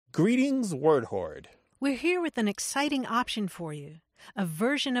Greetings, Word Horde. We're here with an exciting option for you. A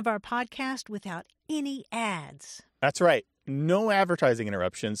version of our podcast without any ads. That's right. No advertising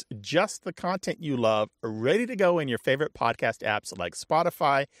interruptions, just the content you love, ready to go in your favorite podcast apps like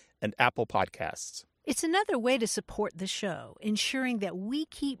Spotify and Apple Podcasts. It's another way to support the show, ensuring that we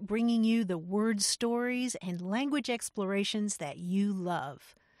keep bringing you the word stories and language explorations that you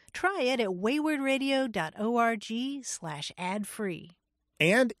love. Try it at waywardradio.org/ad-free.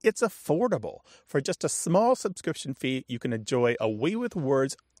 And it's affordable. For just a small subscription fee, you can enjoy A Way with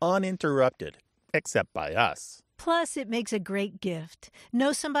Words uninterrupted, except by us. Plus, it makes a great gift.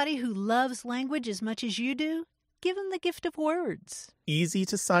 Know somebody who loves language as much as you do? Give them the gift of words. Easy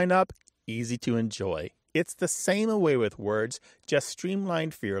to sign up, easy to enjoy. It's the same A Way with Words, just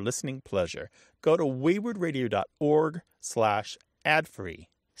streamlined for your listening pleasure. Go to waywardradio.org/ad-free.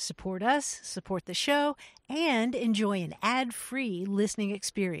 Support us, support the show, and enjoy an ad-free listening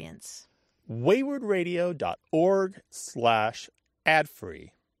experience.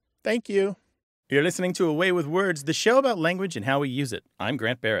 waywardradio.org/ad-free. Thank you. You're listening to A Way with Words, the show about language and how we use it. I'm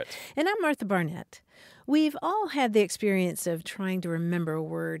Grant Barrett. And I'm Martha Barnett. We've all had the experience of trying to remember a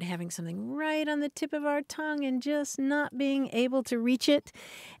word, having something right on the tip of our tongue and just not being able to reach it.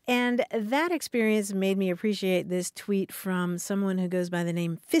 And that experience made me appreciate this tweet from someone who goes by the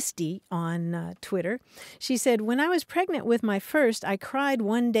name Fisty on Twitter. She said, "When I was pregnant with my first, I cried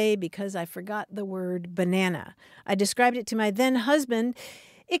one day because I forgot the word banana. I described it to my then husband.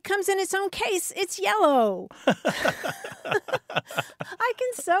 It comes in its own case. It's yellow." I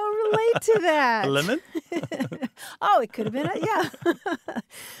can so relate to that. A lemon? Oh, it could have been, yeah.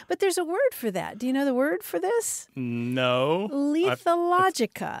 But there's a word for that. Do you know the word for this? No.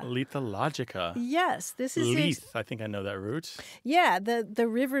 Lethologica. Lethologica. Yes, this is Leth. I think I know that root. Yeah, the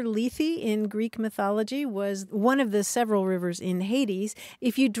river Lethe in Greek mythology was one of the several rivers in Hades.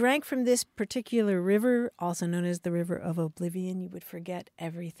 If you drank from this particular river, also known as the River of Oblivion, you would forget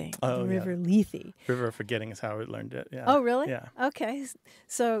everything. Oh, the River yeah. Lethe. River of Forgetting is how I learned it. Yeah. Oh, really? Yeah. Okay.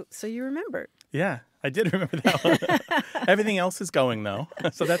 So you remember. Yeah, I did remember that one. Everything else is going, though,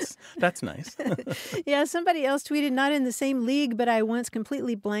 so that's nice. Yeah, somebody else tweeted, "Not in the same league, but I once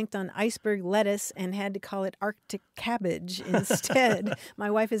completely blanked on iceberg lettuce and had to call it Arctic cabbage instead.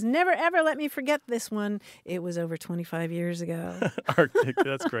 My wife has never, ever let me forget this one. It was over 25 years ago." Arctic,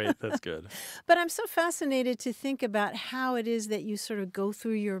 that's great. That's good. But I'm so fascinated to think about how it is that you sort of go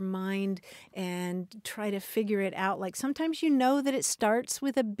through your mind and try to figure it out. Like sometimes you know that it starts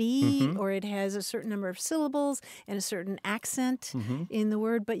with a B or it has a certain number of syllables and a certain accent in the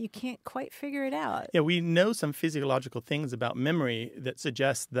word, but you can't quite figure it out. Yeah, we know some physiological things about memory that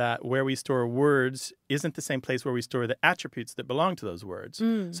suggest that where we store words isn't the same place where we store the attributes that belong to those words.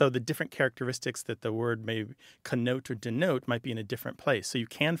 So the different characteristics that the word may connote or denote might be in a different place. So you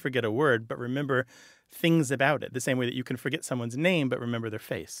can forget a word, but remember things about it, the same way that you can forget someone's name, but remember their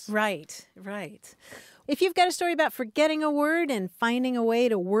face. Right, right. If you've got a story about forgetting a word and finding a way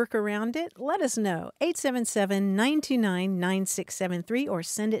to work around it, let us know. 877-929-9673 or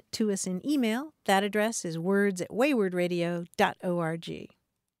send it to us in email. That address is words@waywardradio.org.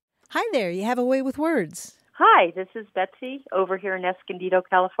 Hi there, you have a way with words. Hi, this is Betsy over here in Escondido,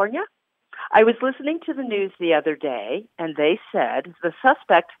 California. I was listening to the news the other day, and they said the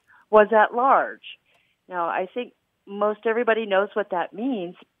suspect was at large. Now, I think most everybody knows what that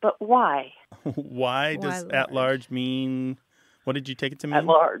means, but why? Why does at large mean, what did you take it to mean? At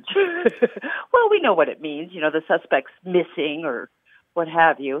large. Well, we know what it means. You know, the suspect's missing or what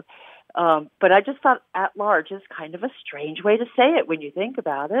have you. But I just thought at large is kind of a strange way to say it when you think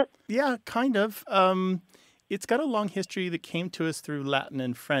about it. Yeah, kind of. It's got a long history that came to us through Latin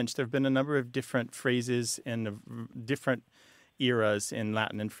and French. There have been a number of different phrases and different eras in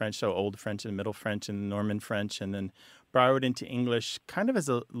Latin and French, so Old French and Middle French and Norman French, and then borrowed into English kind of as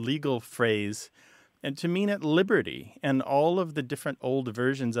a legal phrase and to mean at liberty. And all of the different old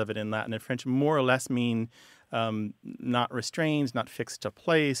versions of it in Latin and French more or less mean not restrained, not fixed to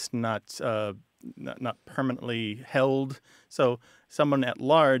place, not permanently held. So someone at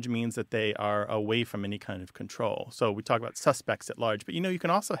large means that they are away from any kind of control. So we talk about suspects at large. But, you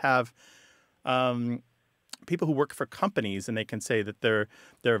can also have people who work for companies, and they can say that they're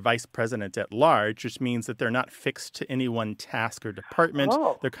vice president at large, which means that they're not fixed to any one task or department.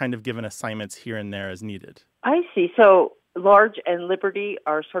 Oh. They're kind of given assignments here and there as needed. I see. So large and liberty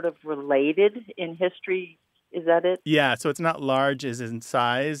are sort of related in history. Is that it? Yeah. So it's not large as in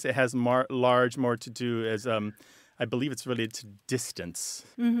size. It has large more to do as I believe it's related to distance.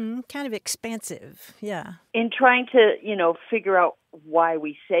 Mm-hmm. Kind of expansive, yeah. In trying to, figure out why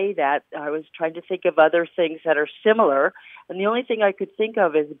we say that, I was trying to think of other things that are similar. And the only thing I could think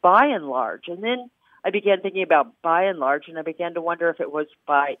of is by and large. And then I began thinking about by and large, and I began to wonder if it was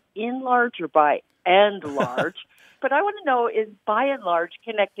by in large or by and large. But I want to know, is by and large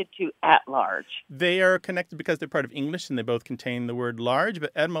connected to at large? They are connected because they're part of English and they both contain the word large,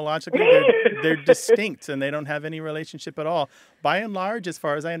 but etymologically they're distinct and they don't have any relationship at all. By and large, as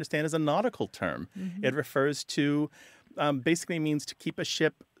far as I understand, is a nautical term. Mm-hmm. It refers to, basically means to keep a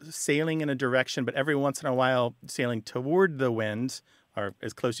ship sailing in a direction, but every once in a while sailing toward the wind, or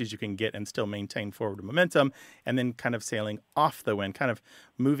as close as you can get and still maintain forward momentum, and then kind of sailing off the wind, kind of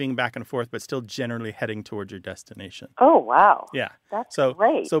moving back and forth, but still generally heading towards your destination. Oh, wow. Yeah. That's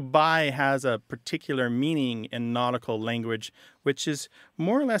great. So by has a particular meaning in nautical language, which is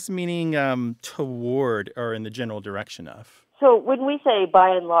more or less meaning toward or in the general direction of. So when we say by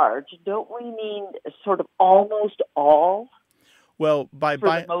and large, don't we mean sort of almost all? Well, by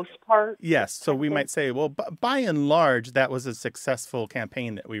the most part? Yes. So we might say, well, by and large, that was a successful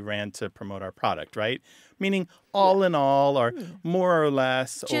campaign that we ran to promote our product, right? Meaning all in all, or more or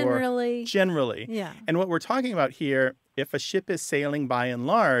less, generally. Or generally. Yeah. And what we're talking about here, if a ship is sailing by and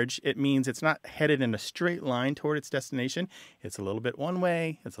large, it means it's not headed in a straight line toward its destination. It's a little bit one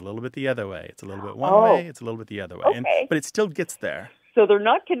way. It's a little bit the other way. It's a little bit one way. It's a little bit the other way. Okay. But it still gets there. So they're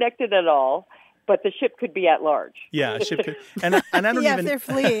not connected at all. But the ship could be at large. Yeah, a ship could. And I don't yeah, even. if they're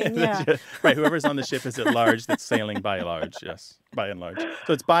fleeing, yeah. Right, whoever's on the ship is at large that's sailing by large, yes, by and large.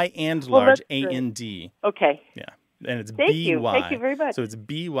 So it's by and large, A-N-D. Okay. Yeah, and it's Thank you. Thank you very much. So it's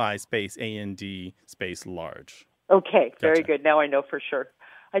B-Y space A-N-D space large. Okay, very Gotcha. good. Now I know for sure.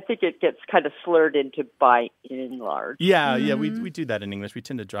 I think it gets kind of slurred into by in large. Yeah, we do that in English. We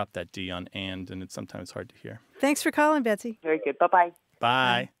tend to drop that D on and it's sometimes hard to hear. Thanks for calling, Betsy. Very good. Bye-bye.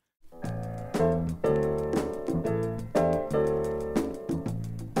 Bye.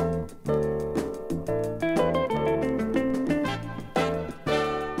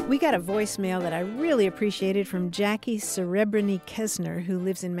 We got a voicemail that I really appreciated from Jackie Serebrny-Kesner, who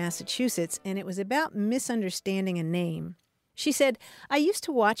lives in Massachusetts, and it was about misunderstanding a name. She said, I used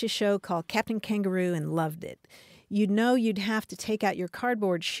to watch a show called Captain Kangaroo and loved it. You'd know you'd have to take out your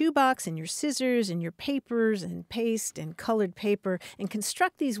cardboard shoebox and your scissors and your papers and paste and colored paper and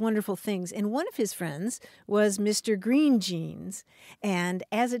construct these wonderful things. And one of his friends was Mr. Green Jeans. And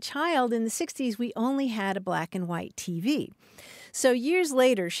as a child in the 60s, we only had a black and white TV. So years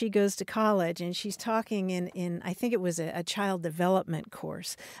later, she goes to college and she's talking in I think it was a child development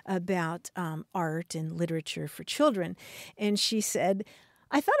course about art and literature for children. And she said,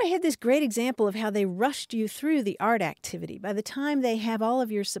 I thought I had this great example of how they rushed you through the art activity. By the time they have all of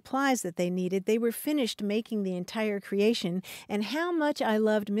your supplies that they needed, they were finished making the entire creation, and how much I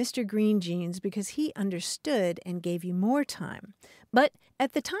loved Mr. Green Jeans because he understood and gave you more time. But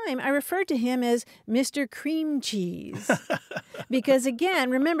at the time, I referred to him as Mr. Cream Cheese. Because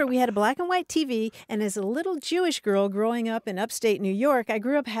again, remember, we had a black and white TV, and as a little Jewish girl growing up in upstate New York, I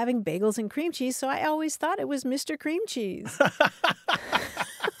grew up having bagels and cream cheese, so I always thought it was Mr. Cream Cheese.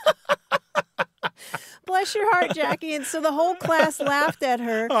 Bless your heart, Jackie. And so the whole class laughed at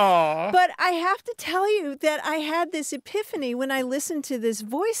her. Aww. But I have to tell you that I had this epiphany when I listened to this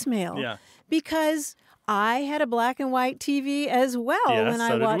voicemail. Yeah. Because I had a black and white TV as well when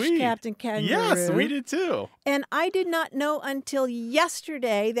I watched Captain Kangaroo. Yes, we did too. And I did not know until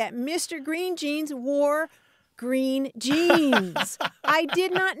yesterday that Mr. Green Jeans wore green jeans. I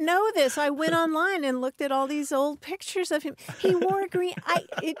did not know this. I went online and looked at all these old pictures of him. He wore green.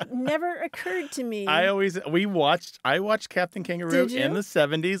 It never occurred to me. I watched Captain Kangaroo in the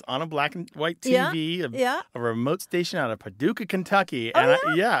 70s on a black and white TV, a remote station out of Paducah, Kentucky. And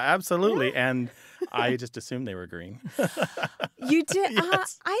absolutely. Yeah. And I just assumed they were green. You did?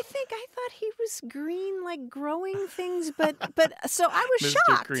 Yes. I think I thought he was green, like growing things, but so I was shocked.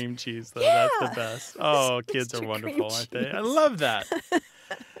 Mr. Cream Cheese, though. Yeah. That's the best. Oh, kids are wonderful, aren't they? I love that.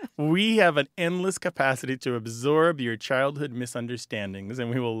 We have an endless capacity to absorb your childhood misunderstandings,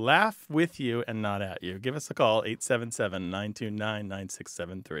 and we will laugh with you and not at you. Give us a call,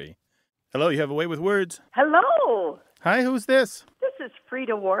 877-929-9673. Hello, you have a way with words. Hello. Hi, who's this? This is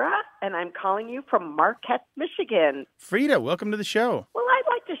Frida Wara, and I'm calling you from Marquette, Michigan. Frida, welcome to the show. Well, I'd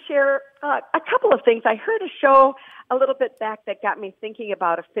like to share a couple of things. I heard a show a little bit back that got me thinking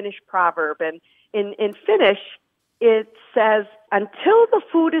about a Finnish proverb, and in Finnish, it says, until the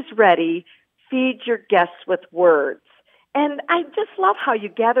food is ready, feed your guests with words. And I just love how you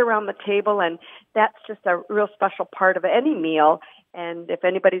gather around the table, and that's just a real special part of any meal. And if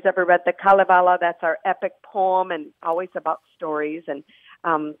anybody's ever read the Kalevala, that's our epic poem and always about stories. And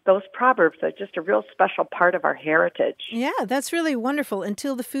those proverbs are just a real special part of our heritage. Yeah, that's really wonderful.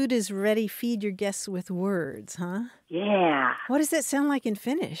 Until the food is ready, feed your guests with words, huh? Yeah. What does that sound like in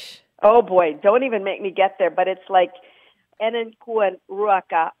Finnish? Oh, boy, don't even make me get there, but it's like, ennen kuin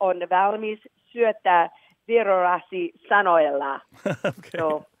ruoka on valmis syötä virorasi sanoilla. Okay.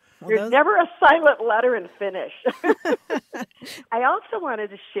 So there's never a silent letter in Finnish. I also wanted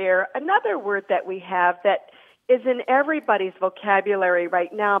to share another word that we have that is in everybody's vocabulary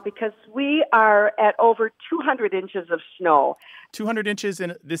right now because we are at over 200 inches of snow. 200 inches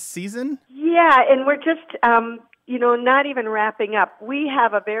in this season? Yeah, and we're just, not even wrapping up. We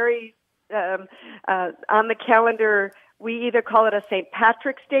have a very, on the calendar, we either call it a St.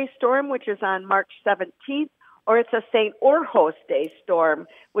 Patrick's Day storm, which is on March 17th, or it's a St. Orhos Day storm,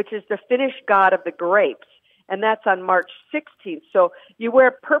 which is the Finnish god of the grapes, and that's on March 16th. So you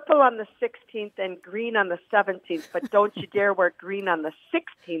wear purple on the 16th and green on the 17th, but don't you dare wear green on the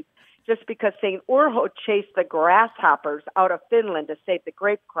 16th, just because St. Urho chased the grasshoppers out of Finland to save the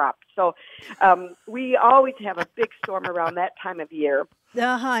grape crop. So we always have a big storm around that time of year.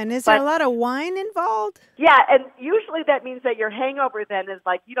 And is there a lot of wine involved? Yeah, and usually that means that your hangover then is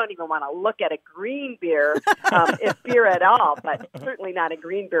like you don't even want to look at a green beer, if beer at all, but certainly not a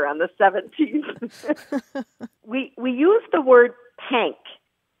green beer on the 17th. We use the word pank,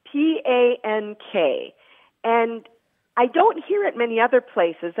 P-A-N-K, and I don't hear it many other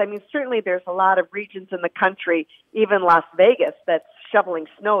places. I mean, certainly there's a lot of regions in the country, even Las Vegas, that's shoveling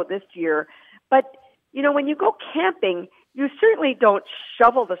snow this year. But, when you go camping, you certainly don't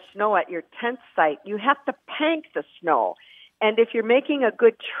shovel the snow at your tent site. You have to pank the snow. And if you're making a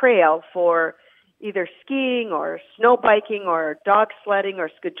good trail for either skiing or snow biking or dog sledding or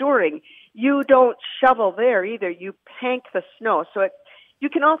skidooring, you don't shovel there either. You pank the snow. So you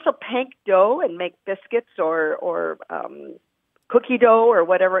can also pank dough and make biscuits or cookie dough or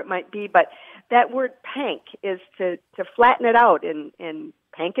whatever it might be. But that word pank is to flatten it out and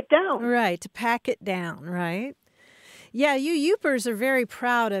pank it down. Right, to pack it down, right? Yeah, you Yoopers are very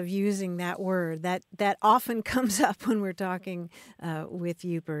proud of using that word. That often comes up when we're talking with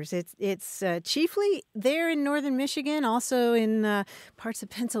Yoopers. It's chiefly there in northern Michigan, also in parts of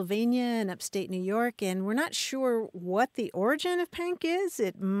Pennsylvania and upstate New York, and we're not sure what the origin of pank is.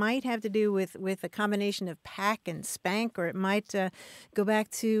 It might have to do with a combination of pack and spank, or it might go back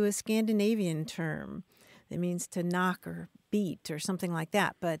to a Scandinavian term. It means to knock or beat or something like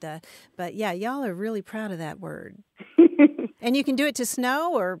that. But yeah, y'all are really proud of that word. And you can do it to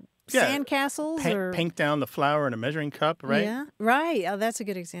snow or sandcastles or pank down the flour in a measuring cup, right? Yeah, right. Oh, that's a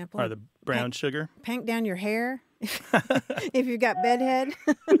good example. Or the brown sugar. Pank down your hair if you've got bedhead.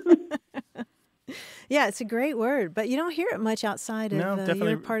 Yeah, it's a great word, but you don't hear it much outside of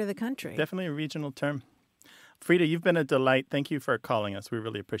your part of the country. Definitely a regional term. Frida, you've been a delight. Thank you for calling us. We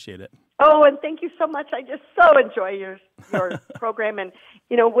really appreciate it. Oh, and thank you so much. I just so enjoy your program. And,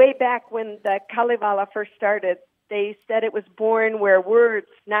 way back when the Kalevala first started, they said it was born where words,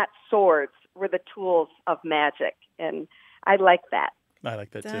 not swords, were the tools of magic. And I like that. I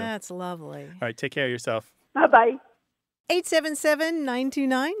like that, too. That's lovely. All right, take care of yourself. Bye-bye.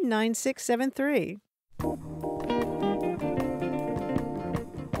 877-929-9673.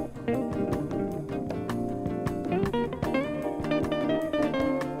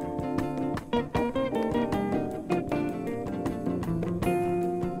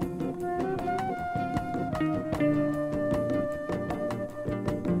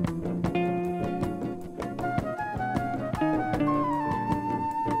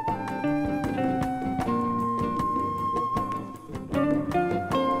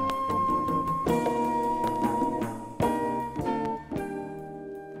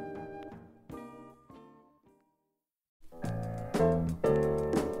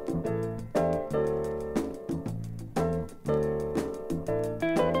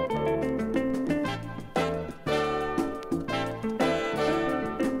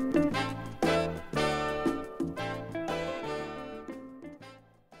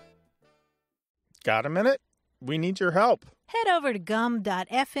 Got a minute? We need your help. Head over to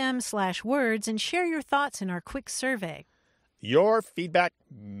gum.fm/words and share your thoughts in our quick survey. Your feedback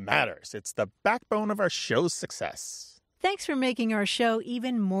matters. It's the backbone of our show's success. Thanks for making our show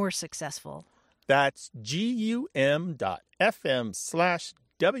even more successful. That's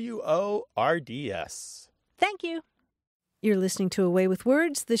gum.fm/WORDS. Thank you. You're listening to Away with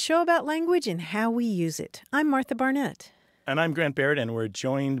Words, the show about language and how we use it. I'm Martha Barnett. And I'm Grant Barrett, and we're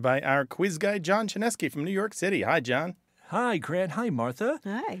joined by our quiz guy, John Chinesky from New York City. Hi, John. Hi, Grant. Hi, Martha.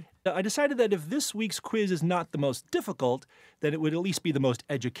 Hi. I decided that if this week's quiz is not the most difficult, then it would at least be the most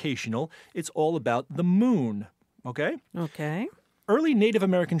educational. It's all about the moon, okay? Okay. early Native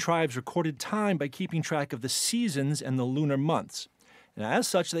American tribes recorded time by keeping track of the seasons and the lunar months. And as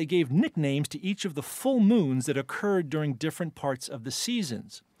such, they gave nicknames to each of the full moons that occurred during different parts of the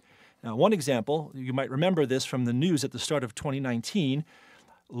seasons. Now, one example, you might remember this from the news at the start of 2019,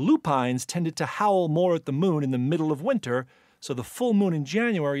 lupines tended to howl more at the moon in the middle of winter, so the full moon in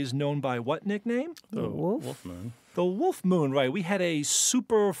January is known by what nickname? The wolf moon. The wolf moon, right. We had a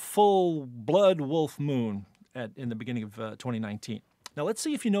super full blood wolf moon in the beginning of 2019. Now, let's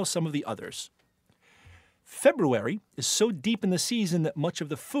see if you know some of the others. February is so deep in the season that much of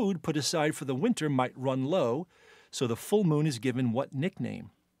the food put aside for the winter might run low, so the full moon is given what nickname?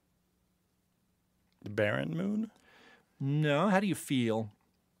 The barren moon? No, how do you feel?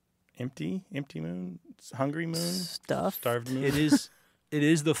 Empty moon? Hungry moon? Stuff. Starved moon? It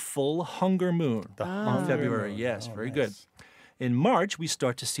is the full hunger moon. The In hunger February, moon. yes, Oh, very nice. good. In March, we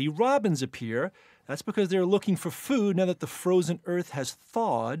start to see robins appear. That's because they're looking for food now that the frozen earth has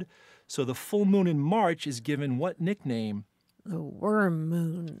thawed. So the full moon in March is given what nickname? The worm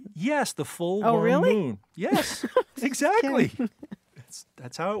moon. Yes, the full Oh, worm really? moon. Yes, exactly.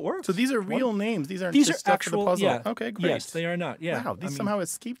 That's how it works. So these are real names. These aren't These just are stuff actual, for the puzzle. yeah. Okay, great. Yes, they are not. Yeah. Wow, these somehow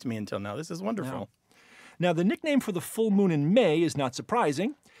escaped me until now. This is wonderful. Now, the nickname for the full moon in May is not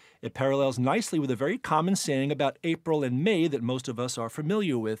surprising. It parallels nicely with a very common saying about April and May that most of us are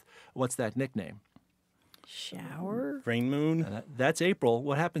familiar with. What's that nickname? Shower? Rain moon? That's April.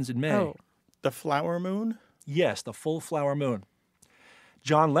 What happens in May? Oh. The flower moon? Yes, the full flower moon.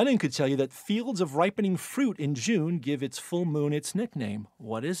 John Lennon could tell you that fields of ripening fruit in June give its full moon its nickname.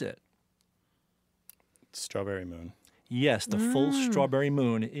 What is it? Strawberry moon. Yes, the full strawberry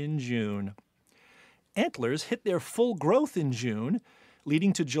moon in June. Antlers hit their full growth in June,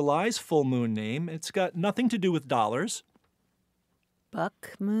 leading to July's full moon name. It's got nothing to do with dollars.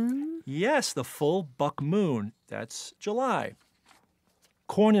 Buck moon? Yes, the full buck moon. That's July.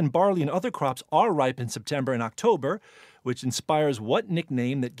 Corn and barley and other crops are ripe in September and October, which inspires what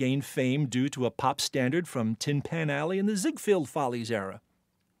nickname that gained fame due to a pop standard from Tin Pan Alley in the Ziegfeld Follies era?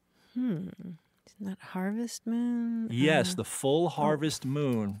 Isn't that harvest moon? Yes, the full harvest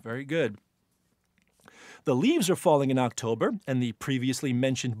moon. Very good. The leaves are falling in October, and the previously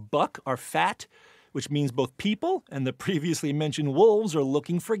mentioned buck are fat, which means both people and the previously mentioned wolves are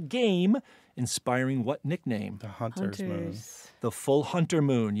looking for game, inspiring what nickname? The hunter's moon. Hunters. The full hunter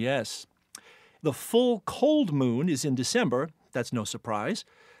moon, yes. The full cold moon is in December. That's no surprise.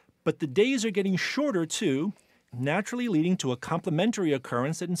 But the days are getting shorter, too, naturally leading to a complementary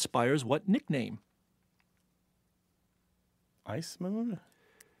occurrence that inspires what nickname? Ice moon?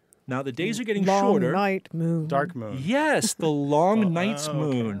 Now, the days are getting Long shorter. night moon. Dark moon. Yes, the long night's okay.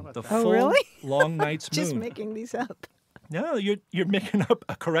 moon. How about The that? full really? long night's moon. Just making these up. No, you're making up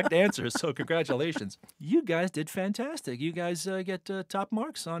a correct answer, so congratulations. You guys did fantastic. You guys get top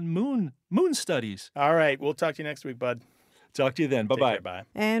marks on moon studies. All right. We'll talk to you next week, bud. Talk to you then. Take Bye-bye. care, bye.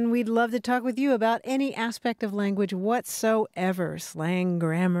 And we'd love to talk with you about any aspect of language whatsoever. Slang,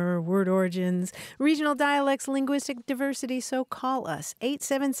 grammar, word origins, regional dialects, linguistic diversity. So call us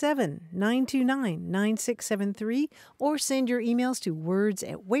 877-929-9673 or send your emails to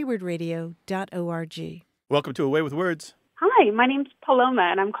words@waywardradio.org. Welcome to Away with Words. Hi, my name's Paloma,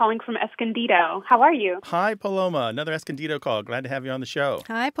 and I'm calling from Escondido. How are you? Hi, Paloma. Another Escondido call. Glad to have you on the show.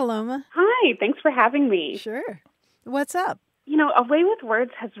 Hi, Paloma. Hi, thanks for having me. Sure. What's up? You know, Away with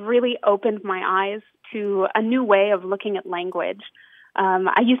Words has really opened my eyes to a new way of looking at language.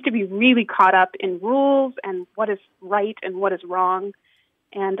 I used to be really caught up in rules and what is right and what is wrong.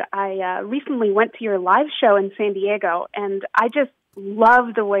 And I recently went to your live show in San Diego, and I just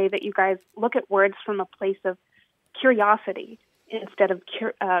love the way that you guys look at words from a place of curiosity instead of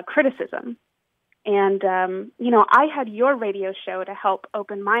criticism. And, you know, I had your radio show to help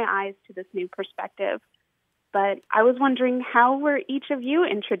open my eyes to this new perspective. But I was wondering, how were each of you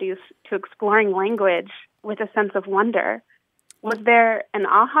introduced to exploring language with a sense of wonder? Was there an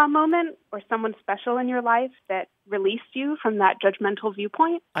aha moment or someone special in your life that released you from that judgmental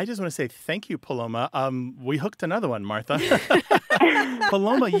viewpoint? I just want to say thank you, Paloma. We hooked another one, Martha.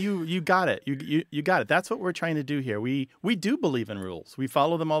 Paloma, you got it. You got it. That's what we're trying to do here. We do believe in rules. We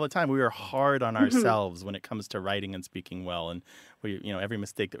follow them all the time. We are hard on ourselves when it comes to writing and speaking well. And every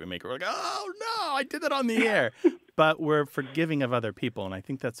mistake that we make, we're like, oh no, I did that on the air. But we're forgiving of other people, and I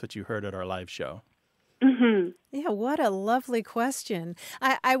think that's what you heard at our live show. Yeah, what a lovely question.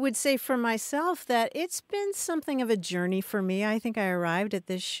 I would say for myself that it's been something of a journey for me. I think I arrived at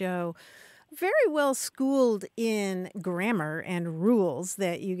this show very well schooled in grammar and rules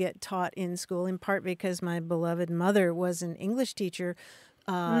that you get taught in school, in part because my beloved mother was an English teacher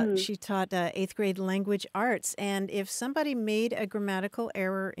She taught 8th grade language arts, and if somebody made a grammatical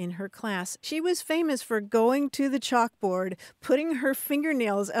error in her class, she was famous for going to the chalkboard, putting her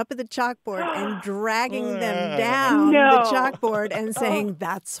fingernails up at the chalkboard and dragging them down the chalkboard and saying,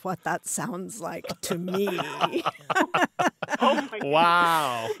 "That's what that sounds like to me."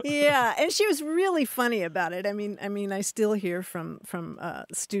 Wow. Yeah, and she was really funny about it. I mean, I still hear from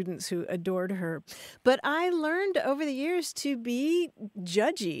students who adored her. But I learned over the years to be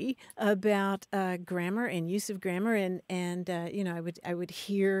judgy about grammar and use of grammar, and I would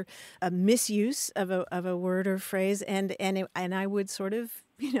hear a misuse of a word or phrase, and I would sort of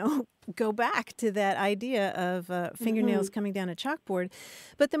go back to that idea of fingernails coming down a chalkboard.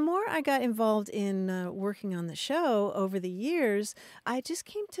 But the more I got involved in working on the show over the years, I just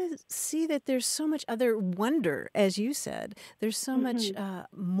came to see that there's so much other wonder, as you said. There's so much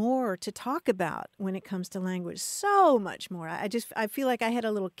more to talk about when it comes to language. So much more. I feel like I had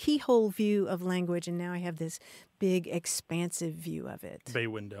a little keyhole view of language, and now I have this big, expansive view of it. Bay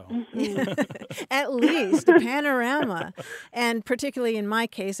window. At least a panorama. And particularly in my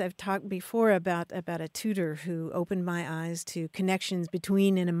case, I've talked before about a tutor who opened my eyes to connections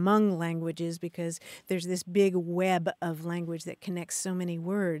between and among languages, because there's this big web of language that connects so many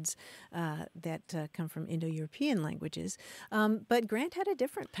words that come from Indo-European languages. But Grant had a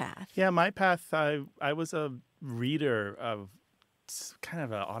different path. Yeah, my path, I was a reader of kind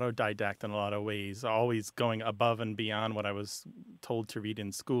of an autodidact in a lot of ways, always going above and beyond what I was told to read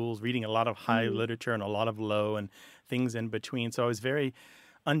in schools, reading a lot of high literature and a lot of low and things in between. So I was very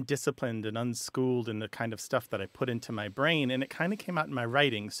undisciplined and unschooled in the kind of stuff that I put into my brain, and it kind of came out in my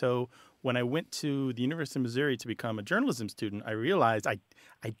writing. So when I went to the University of Missouri to become a journalism student, I realized I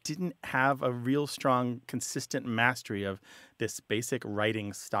didn't have a real strong, consistent mastery of this basic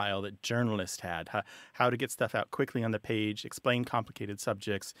writing style that journalists had, how to get stuff out quickly on the page, explain complicated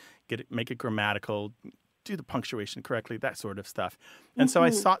subjects, make it grammatical, do the punctuation correctly, that sort of stuff. And so I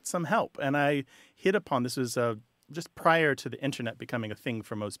sought some help, and I hit upon, this was just prior to the internet becoming a thing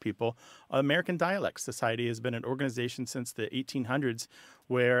for most people, American Dialect Society has been an organization since the 1800s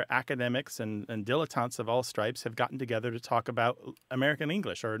where academics and dilettantes of all stripes have gotten together to talk about American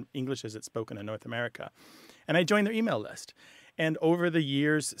English, or English as it's spoken in North America. And I joined their email list. And over the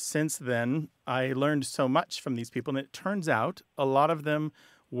years since then, I learned so much from these people. And it turns out a lot of them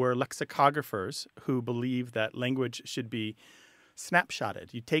were lexicographers who believe that language should be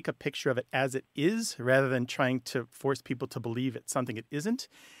snapshotted. You take a picture of it as it is rather than trying to force people to believe it's something it isn't.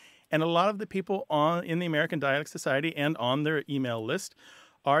 And a lot of the people in the American Dialect Society and on their email list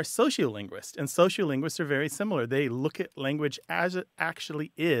are sociolinguists. And sociolinguists are very similar. They look at language as it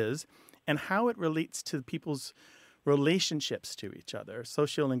actually is and how it relates to people's relationships to each other.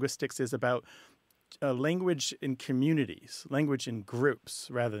 Sociolinguistics is about language in communities, language in groups,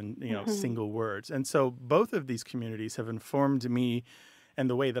 rather than single words. And so both of these communities have informed me and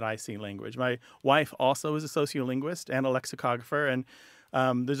the way that I see language. My wife also is a sociolinguist and a lexicographer, and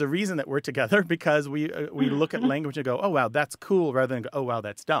there's a reason that we're together, because we look at language and go, oh, wow, that's cool, rather than go, oh, wow,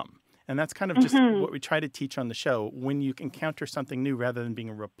 that's dumb. And that's kind of just what we try to teach on the show. When you encounter something new, rather than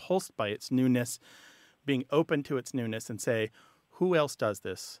being repulsed by its newness, being open to its newness and say, who else does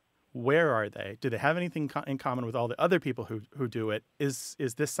this? Where are they? Do they have anything in common with all the other people who do it? Is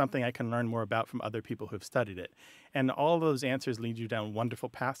this something I can learn more about from other people who have studied it? And all those answers lead you down wonderful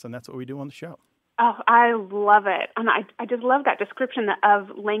paths, and that's what we do on the show. Oh, I love it. And I just love that description of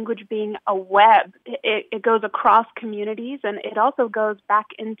language being a web. It goes across communities, and it also goes back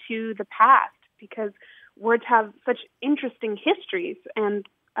into the past, because words have such interesting histories and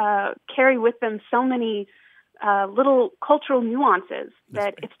carry with them so many little cultural nuances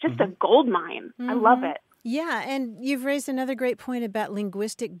that it's just a gold mine. I love it. Yeah, and you've raised another great point about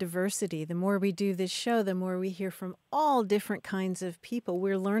linguistic diversity. The more we do this show, the more we hear from all different kinds of people.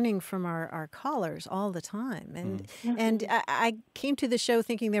 We're learning from our callers all the time. And I came to the show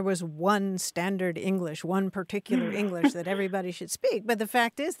thinking there was one standard English, one particular English that everybody should speak. But the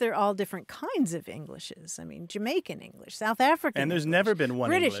fact is they're all different kinds of Englishes. I mean, Jamaican English, South African And there's English, never been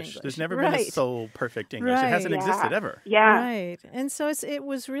one British English. English. There's never been a sole perfect English. Right. It hasn't existed ever. Yeah. Right. And so it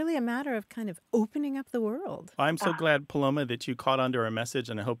was really a matter of kind of opening up the world. I'm so glad, Paloma, that you caught on to our message,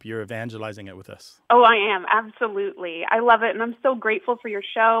 and I hope you're evangelizing it with us. Oh, I am. Absolutely. I love it. And I'm so grateful for your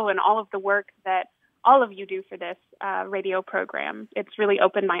show and all of the work that all of you do for this radio program. It's really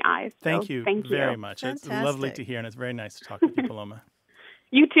opened my eyes. Thank you very much. Fantastic. It's lovely to hear, and it's very nice to talk with you, Paloma.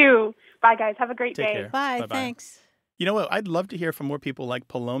 You too. Bye, guys. Have a great Take day. care. Bye. Bye-bye. Thanks. You know what? I'd love to hear from more people like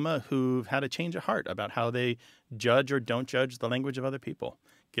Paloma who've had a change of heart about how they judge or don't judge the language of other people.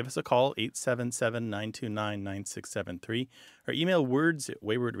 give us a call, 877-929-9673, or email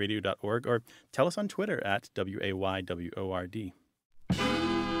words@waywardradio.org, or tell us on Twitter at WAYWORD.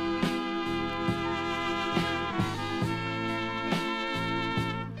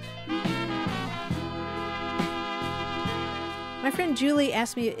 My friend Julie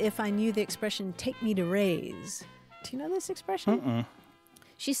asked me if I knew the expression, take me to raise. Do you know this expression? Mm-mm.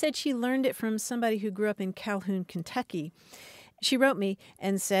 She said she learned it from somebody who grew up in Calhoun, Kentucky. She wrote me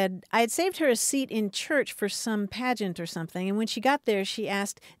and said, I had saved her a seat in church for some pageant or something, and when she got there, she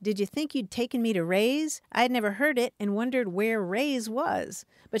asked, did you think you'd taken me to raise? I had never heard it and wondered where raise was.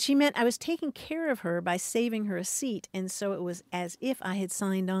 But she meant I was taking care of her by saving her a seat, and so it was as if I had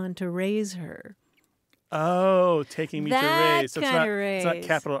signed on to raise her. Oh, taking me to raise. So raise. It's not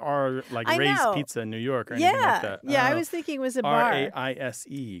capital R like I Ray's know. Pizza in New York or anything like that. Yeah, I Oh. was thinking it was a bar.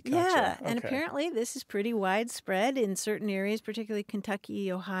 R-A-I-S-E. Gotcha. Yeah, and Okay. apparently this is pretty widespread in certain areas, particularly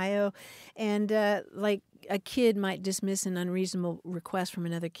Kentucky, Ohio, and like a kid might dismiss an unreasonable request from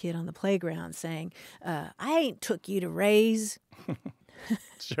another kid on the playground saying, I ain't took you to raise.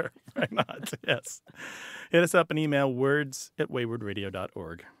 Sure, why not? Yes. Hit us up an email,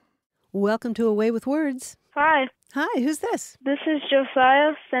 words@waywardradio.org. Welcome to A Way with Words. Hi, Hi, who's this? this is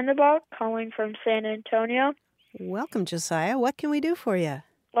Josiah Sendabog calling from San Antonio. Welcome, Josiah. What can we do for you?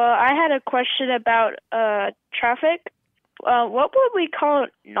 I had a question about traffic. What would we call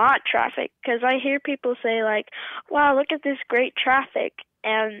not traffic? Because I hear people say, like, wow, look at this great traffic.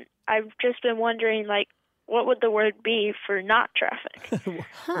 And I've just been wondering, like, what would the word be for not traffic?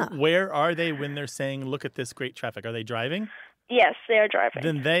 Huh. Where are they when they're saying, look at this great traffic? Are they driving? Yes, they are driving.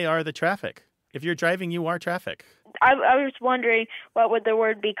 Then they are the traffic. If you're driving, you are traffic. I was wondering what would the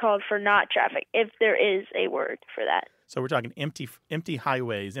word be called for not traffic, if there is a word for that. So we're talking empty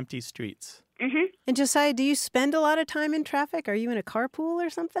highways, empty streets. Mm-hmm. And Josiah, do you spend a lot of time in traffic? Are you in a carpool or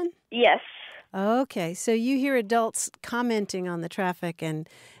something? Yes. Okay, so you hear adults commenting on the traffic and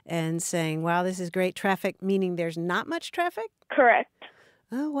saying, wow, this is great traffic, meaning there's not much traffic? Correct.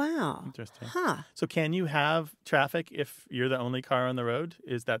 Oh, wow. Interesting. Huh. So can you have traffic if you're the only car on the road?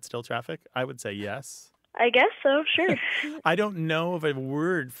 Is that still traffic? I would say yes. I guess so, sure. I don't know of a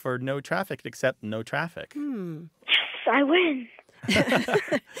word for no traffic except no traffic. Hmm. Yes, I win.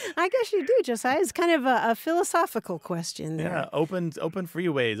 I guess you do, Josiah. It's kind of a philosophical question there. Yeah, open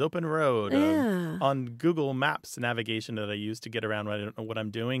freeways, open road. Yeah. On Google Maps navigation that I use to get around when I don't know what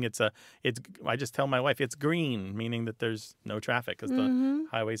I'm doing, I just tell my wife it's green, meaning that there's no traffic because the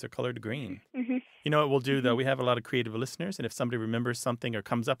highways are colored green. Mm-hmm. You know what we'll do, though? We have a lot of creative listeners, and if somebody remembers something or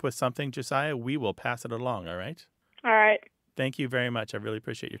comes up with something, Josiah, we will pass it along, all right? All right. Thank you very much. I really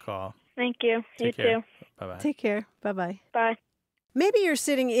appreciate your call. Thank you. Take you care. too. Bye-bye. Take care. Bye-bye. Bye. Maybe you're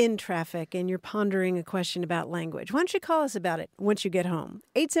sitting in traffic and you're pondering a question about language. Why don't you call us about it once you get home?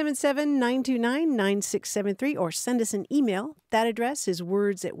 877-929-9673 or send us an email. That address is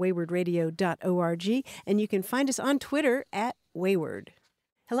words@waywardradio.org, and you can find us on Twitter @wayward.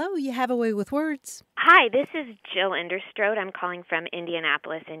 Hello, you have A Way with Words. Hi, this is Jill Enderstrode. I'm calling from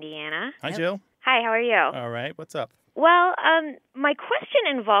Indianapolis, Indiana. Hi, Jill. Hi, how are you? All right. What's up? Well, my question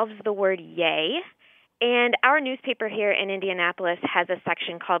involves the word yay. And our newspaper here in Indianapolis has a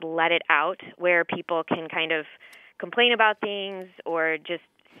section called Let It Out, where people can kind of complain about things or just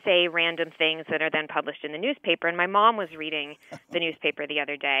say random things that are then published in the newspaper. And my mom was reading the newspaper the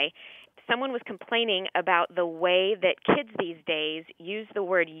other day. Someone was complaining about the way that kids these days use the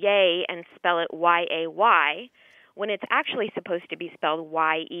word yay and spell it Y-A-Y when it's actually supposed to be spelled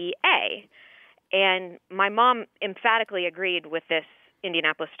Y-E-A. And my mom emphatically agreed with this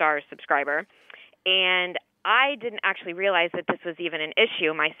Indianapolis Star subscriber. And I didn't actually realize that this was even an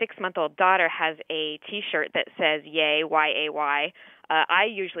issue. My 6-month-old daughter has a T-shirt that says yay, Y-A-Y. I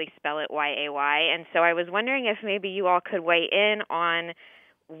usually spell it Y-A-Y. And so I was wondering if maybe you all could weigh in on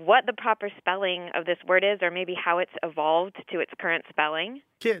what the proper spelling of this word is, or maybe how it's evolved to its current spelling.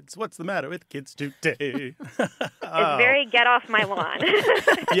 Kids, what's the matter with kids today? It's very get off my lawn.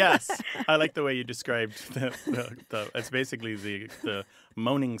 Yes, I like the way you described it's basically the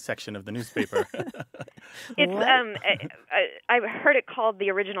moaning section of the newspaper. It's I've heard it called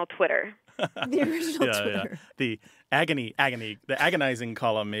the original Twitter. The original Twitter. Yeah. The the agonizing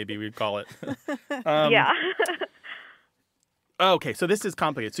column, maybe we'd call it. Yeah. Okay, so this is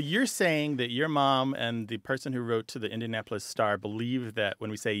complicated. So you're saying that your mom and the person who wrote to the Indianapolis Star believe that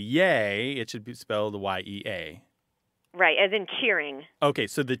when we say yay, it should be spelled Y-E-A. Right, as in cheering. Okay,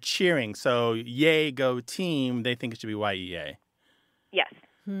 so the cheering. So yay, go team, they think it should be Y-E-A. Yes.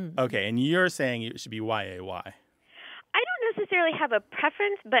 Okay, and you're saying it should be Y-A-Y. I don't necessarily have a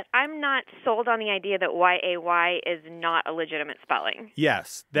preference, but I'm not sold on the idea that Y-A-Y is not a legitimate spelling.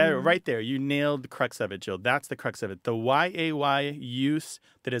 Yes, right there. You nailed the crux of it, Jill. That's the crux of it. The Y-A-Y use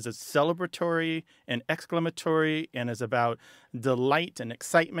that is a celebratory and exclamatory and is about delight and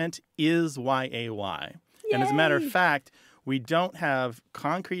excitement is Y-A-Y. Yay. And as a matter of fact, we don't have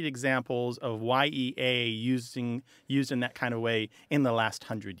concrete examples of Y-E-A used in that kind of way in the last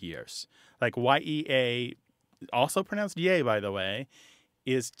 100 years. Like Y-E-A, also pronounced yay, by the way,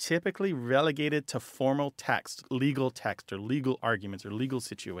 is typically relegated to formal text, or legal arguments, or legal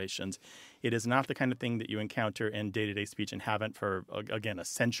situations. It is not the kind of thing that you encounter in day-to-day speech and haven't for, again, a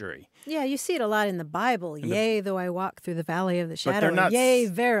century. Yeah, you see it a lot in the Bible. Yea, though I walk through the valley of the shadow of yea,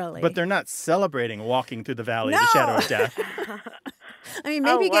 verily. But they're not celebrating walking through the valley of the shadow of death. I mean,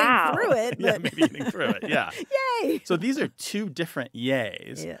 maybe getting through it. But... Yeah, maybe getting through it, yeah. Yay! So these are two different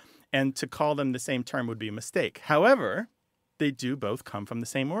yays. Yeah. And to call them the same term would be a mistake. However, they do both come from the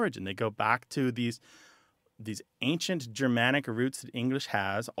same origin. They go back to these ancient Germanic roots that English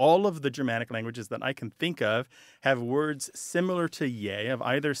has. All of the Germanic languages that I can think of have words similar to yea of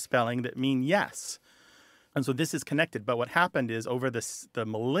either spelling that mean yes. And so this is connected. But what happened is over the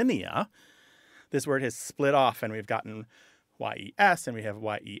millennia, this word has split off and we've gotten Y-E-S, and we have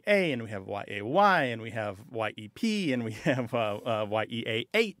Y-E-A, and we have Y-A-Y, and we have Y-E-P, and we have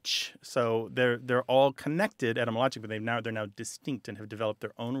Y-E-A-H. So they're all connected etymologically, but they're now distinct and have developed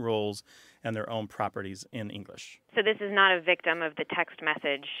their own roles and their own properties in English. So this is not a victim of the text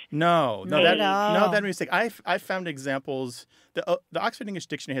message. No, that mistake. I found examples. The Oxford English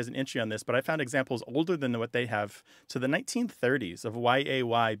Dictionary has an entry on this, but I found examples older than what they have to the 1930s of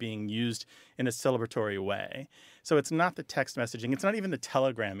Y-A-Y being used in a celebratory way. So it's not the text messaging. It's not even the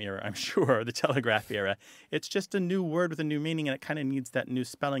telegram era, I'm sure, or the telegraph era. It's just a new word with a new meaning, and it kind of needs that new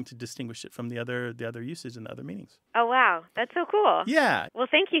spelling to distinguish it from the other usage and the other meanings. Oh, wow. That's so cool. Yeah. Well,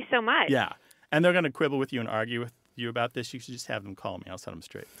 thank you so much. Yeah. And they're going to quibble with you and argue with you about this. You should just have them call me. I'll set them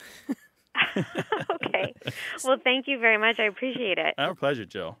straight. Okay. Well, thank you very much. I appreciate it. Our pleasure,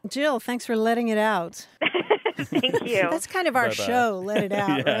 Jill. Jill, thanks for letting it out. Thank you. That's kind of our Bye-bye. show, let it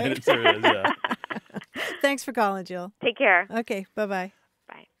out, Yeah, right? it sure is, yeah. Thanks for calling, Jill. Take care. Okay, bye-bye.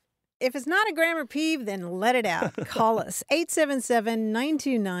 Bye. If it's not a grammar peeve, then let it out. Call us,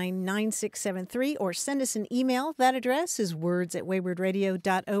 877-929-9673, or send us an email. That address is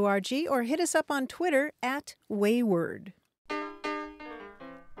words@waywardradio.org, or hit us up on Twitter @wayward.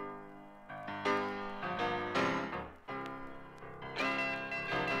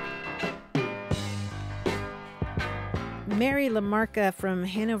 Mary Lamarca from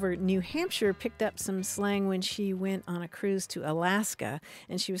Hanover, New Hampshire, picked up some slang when she went on a cruise to Alaska,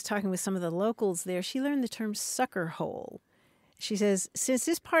 and she was talking with some of the locals there. She learned the term sucker hole. She says, since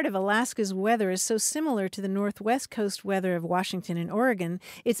this part of Alaska's weather is so similar to the northwest coast weather of Washington and Oregon,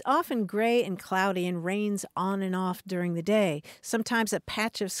 it's often gray and cloudy and rains on and off during the day. Sometimes a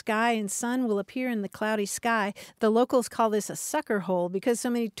patch of sky and sun will appear in the cloudy sky. The locals call this a sucker hole because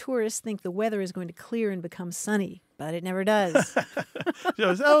so many tourists think the weather is going to clear and become sunny. But it never does. She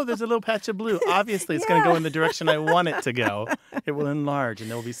goes, oh, there's a little patch of blue. Obviously, it's going to go in the direction I want it to go. It will enlarge, and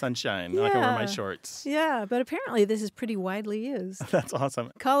there will be sunshine. I can wear my shorts. Yeah, but apparently this is pretty widely used. That's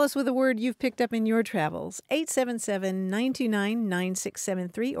awesome. Call us with a word you've picked up in your travels,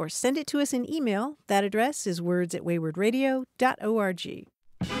 877-929-9673, or send it to us in email. That address is words@waywardradio.org.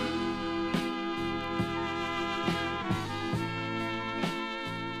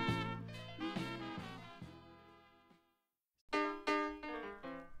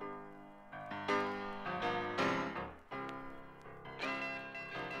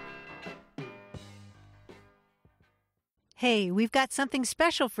 Hey, we've got something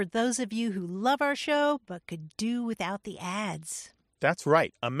special for those of you who love our show but could do without the ads. That's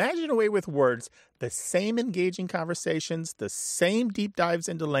right. Imagine a way with words, the same engaging conversations, the same deep dives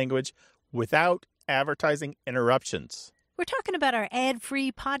into language without advertising interruptions. We're talking about our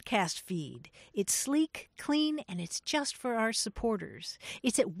ad-free podcast feed. It's sleek, clean, and it's just for our supporters.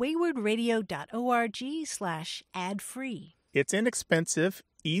 It's at waywardradio.org/ad-free. It's inexpensive,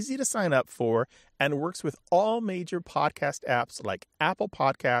 easy to sign up for, and works with all major podcast apps like Apple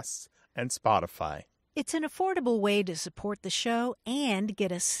Podcasts and Spotify. It's an affordable way to support the show and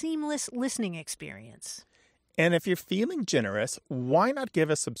get a seamless listening experience. And if you're feeling generous, why not give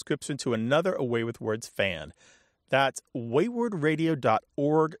a subscription to another Away with Words fan? That's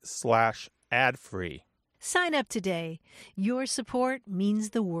waywardradio.org/ad-free. Sign up today. Your support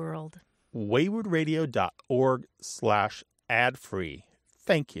means the world. waywardradio.org/ad-free.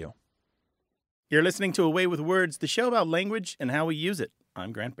 Thank you. You're listening to Away with Words, the show about language and how we use it.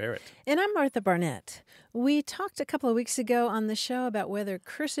 I'm Grant Barrett. And I'm Martha Barnett. We talked a couple of weeks ago on the show about whether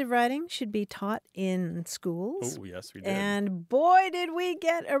cursive writing should be taught in schools. Oh, yes, we did. And boy, did we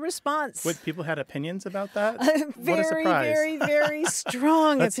get a response. What, people had opinions about that? Very, what a surprise. very, very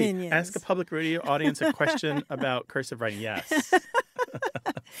strong Let's opinions. See. Ask a public radio audience a question about cursive writing. Yes.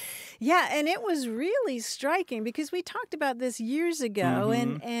 Yeah, and it was really striking because we talked about this years ago,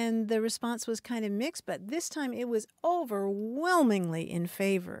 and the response was kind of mixed, but this time it was overwhelmingly in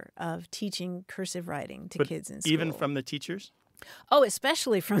favor of teaching cursive writing to kids in school. Even from the teachers? Oh,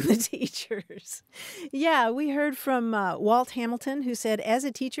 especially from the teachers. Yeah, we heard from Walt Hamilton, who said, as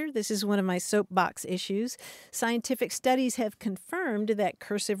a teacher, this is one of my soapbox issues. Scientific studies have confirmed that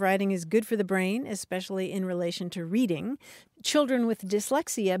cursive writing is good for the brain, especially in relation to reading. Children with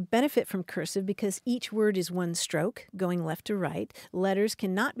dyslexia benefit from cursive because each word is one stroke, going left to right. Letters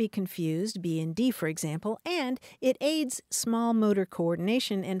cannot be confused, B and D, for example, and it aids small motor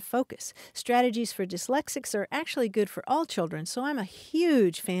coordination and focus. Strategies for dyslexics are actually good for all children, so I'm a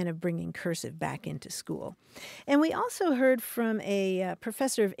huge fan of bringing cursive back into school. And we also heard from a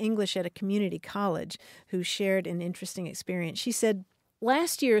professor of English at a community college who shared an interesting experience. She said,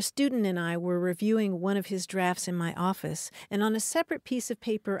 last year, a student and I were reviewing one of his drafts in my office, and on a separate piece of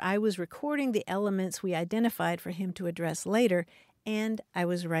paper, I was recording the elements we identified for him to address later, and I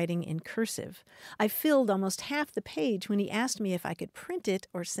was writing in cursive. I filled almost half the page when he asked me if I could print it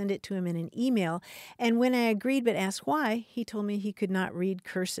or send it to him in an email, and when I agreed but asked why, he told me he could not read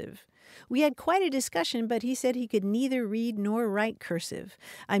cursive. We had quite a discussion, but he said he could neither read nor write cursive.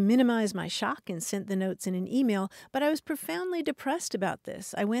 I minimized my shock and sent the notes in an email, but I was profoundly depressed about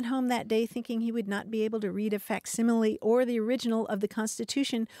this. I went home that day thinking he would not be able to read a facsimile or the original of the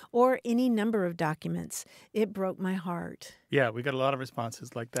Constitution or any number of documents. It broke my heart. Yeah, we got a lot of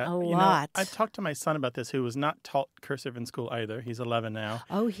responses like that. A lot. I've talked to my son about this, who was not taught cursive in school either. He's 11 now.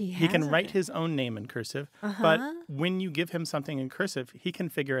 Oh, he has. He can write his own name in cursive, but when you give him something in cursive, he can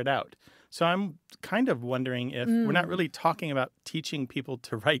figure it out. So I'm kind of wondering if we're not really talking about teaching people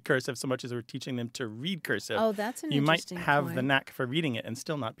to write cursive so much as we're teaching them to read cursive. Oh, that's an you interesting might have point. the knack for reading it and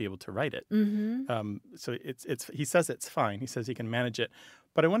still not be able to write it. So he says it's fine. He says he can manage it.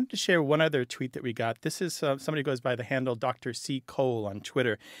 But I wanted to share one other tweet that we got. This is somebody who goes by the handle Dr. C. Cole on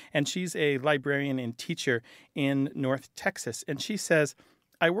Twitter, and she's a librarian and teacher in North Texas. And she says,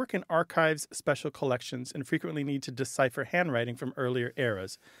 I work in archives, special collections, and frequently need to decipher handwriting from earlier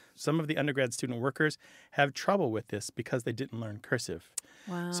eras. Some of the undergrad student workers have trouble with this because they didn't learn cursive.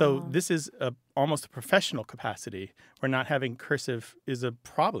 Wow. So this is almost a professional capacity where not having cursive is a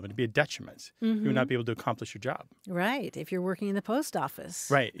problem. It'd be a detriment. You would not be able to accomplish your job. Right, if you're working in the post office.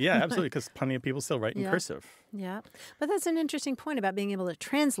 Right, yeah, absolutely, because plenty of people still write in cursive. Yeah, but that's an interesting point about being able to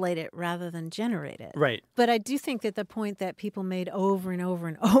translate it rather than generate it. Right. But I do think that the point that people made over and over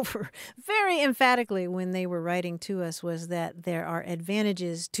and over, very emphatically when they were writing to us, was that there are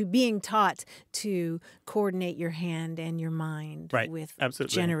advantages to being taught to coordinate your hand and your mind with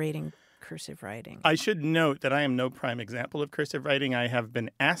generating cursive writing. I should note that I am no prime example of cursive writing. I have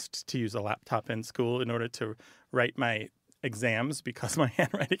been asked to use a laptop in school in order to write my exams because my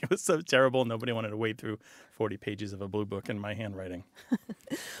handwriting was so terrible. Nobody wanted to wade through 40 pages of a blue book in my handwriting.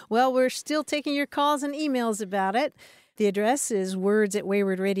 Well, we're still taking your calls and emails about it. The address is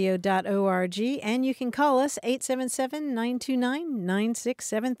words@waywardradio.org, and you can call us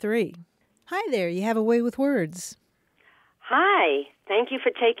 877-929-9673. Hi there, you have a way with words. Hi, thank you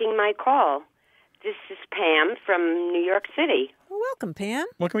for taking my call. This is Pam from New York City. Well, welcome, Pam.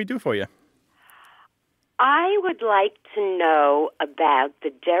 What can we do for you? I would like to know about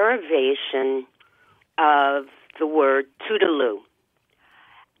the derivation of the word toodaloo,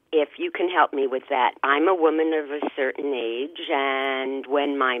 if you can help me with that. I'm a woman of a certain age, and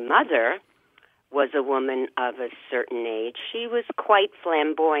when my mother was a woman of a certain age, she was quite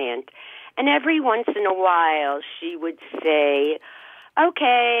flamboyant. And every once in a while, she would say,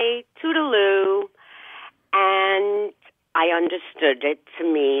 okay, toodaloo, and I understood it to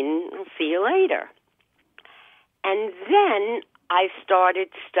mean, I'll see you later. And then I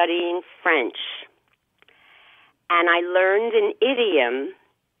started studying French, and I learned an idiom.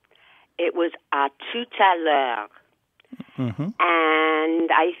 It was à tout à l'heure,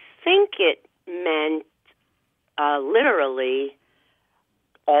 and I think it meant literally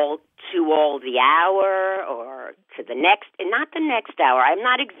all the hour or to the next, and not the next hour. I'm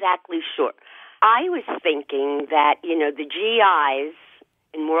not exactly sure. I was thinking that, the GIs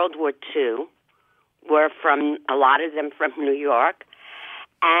in World War II were a lot of them from New York,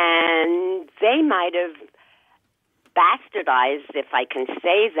 and they might have bastardized, if I can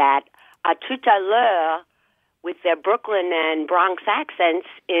say that, à tout à l'heure with their Brooklyn and Bronx accents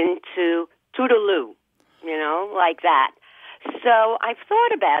into toodaloo, like that. So I've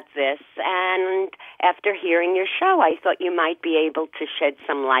thought about this, and after hearing your show, I thought you might be able to shed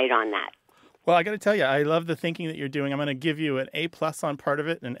some light on that. Well, I got to tell you, I love the thinking that you're doing. I'm going to give you an A+ on part of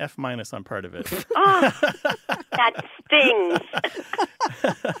it and an F- on part of it. Oh, that stings.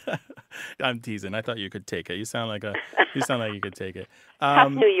 I'm teasing. I thought you could take it. You sound like you could take it.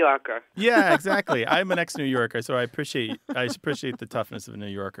 Tough New Yorker. Yeah, exactly. I'm an ex-New Yorker, so I appreciate the toughness of a New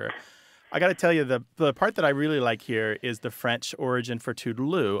Yorker. I got to tell you, the part that I really like here is the French origin for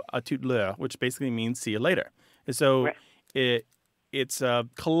toodaloo, a toodleur, which basically means see you later. So right. It's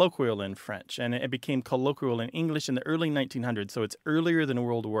colloquial in French, and it became colloquial in English in the early 1900s, so it's earlier than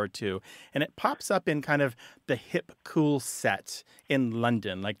World War II. And it pops up in kind of the hip, cool set in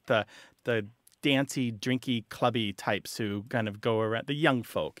London, like the dancey, drinky, clubby types who kind of go around, the young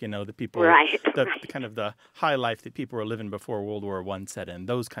folk, the people, right. the kind of the high life that people were living before World War I set in,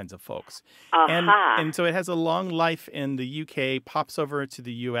 those kinds of folks. And so it has a long life in the UK, pops over to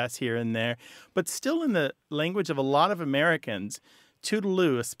the US here and there, but still in the language of a lot of Americans,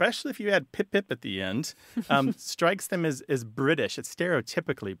 toodaloo, especially if you add pip-pip at the end, strikes them as British. It's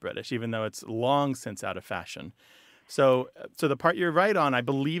stereotypically British, even though it's long since out of fashion. So the part you're right on, I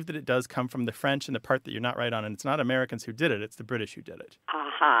believe that it does come from the French, and the part that you're not right on, and it's not Americans who did it, it's the British who did it.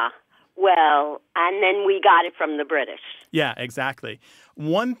 Well, and then we got it from the British. Yeah, exactly.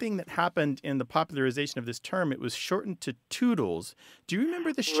 One thing that happened in the popularization of this term, it was shortened to toodles. Do you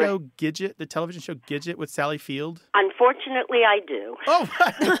remember the show Gidget, the television show Gidget with Sally Field? Unfortunately, I do. Oh,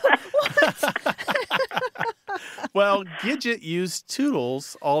 well, Gidget used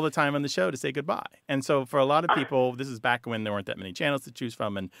toodles all the time on the show to say goodbye. And so for a lot of people, this is back when there weren't that many channels to choose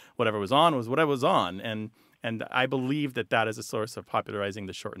from, and whatever was on was whatever was on. And I believe that is a source of popularizing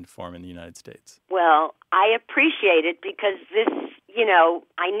the shortened form in the United States. Well, I appreciate it because this,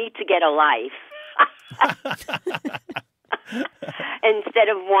 I need to get a life. Instead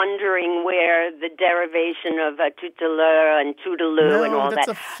of wondering where the derivation of tuteleur and toodaloo and all that. No, that's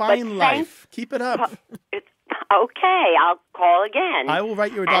a fine life. Keep it up. Okay, I'll call again. I will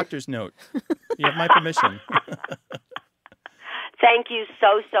write you a doctor's note. You have my permission. Thank you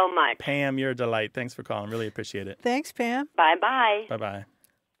so much. Pam, you're a delight. Thanks for calling. Really appreciate it. Thanks, Pam. Bye-bye. Bye-bye.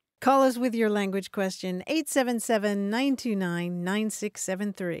 Call us with your language question,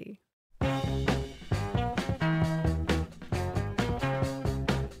 877-929-9673.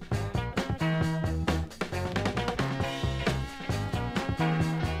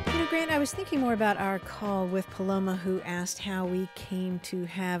 I was thinking more about our call with Paloma, who asked how we came to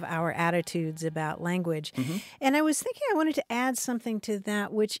have our attitudes about language. Mm-hmm. And I was thinking I wanted to add something to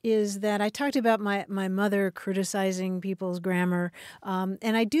that, which is that I talked about my mother criticizing people's grammar.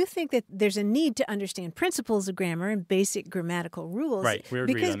 And I do think that there's a need to understand principles of grammar and basic grammatical rules. Right, we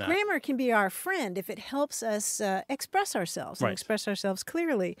agree because on that. Grammar can be our friend if it helps us express ourselves and express ourselves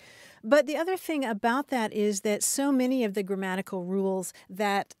clearly. But the other thing about that is that so many of the grammatical rules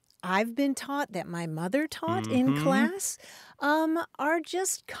that I've been taught, that my mother taught in class, are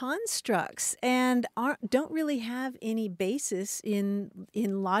just constructs and don't really have any basis in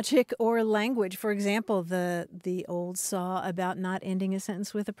logic or language. For example, the old saw about not ending a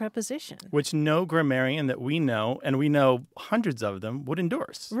sentence with a preposition, which no grammarian that we know, and we know hundreds of them, would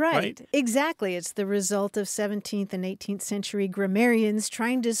endorse. Right? Exactly. It's the result of 17th and 18th century grammarians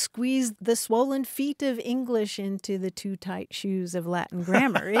trying to squeeze the swollen feet of English into the too tight shoes of Latin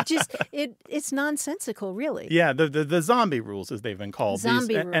grammar. It's nonsensical, really. Yeah, the zombie rules, as they've been called.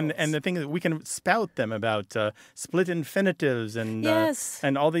 Zombie rules. And the thing is, we can spout them about split infinitives and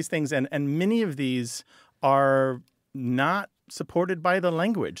all these things. And many of these are not supported by the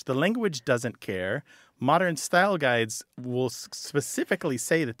language. The language doesn't care. Modern style guides will specifically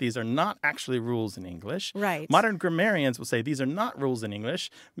say that these are not actually rules in English. Right. Modern grammarians will say these are not rules in English.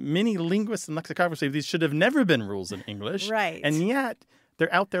 Many linguists and lexicographers say these should have never been rules in English. Right. And yet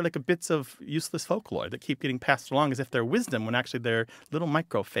they're out there like bits of useless folklore that keep getting passed along as if they're wisdom when actually they're little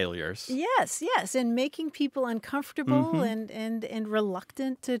micro failures. Yes, and making people uncomfortable and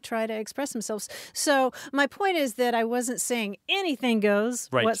reluctant to try to express themselves. So my point is that I wasn't saying anything goes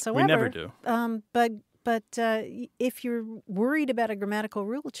whatsoever. We never do. But if you're worried about a grammatical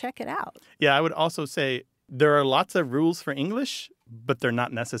rule, check it out. Yeah, I would also say there are lots of rules for English, but they're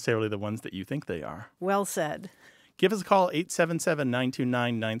not necessarily the ones that you think they are. Well said. Give us a call,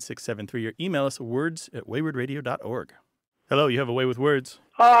 877-929-9673, or email us words@waywardradio.org. Hello, you have a way with words.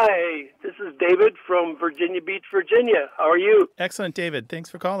 Hi, this is David from Virginia Beach, Virginia. How are you? Excellent, David.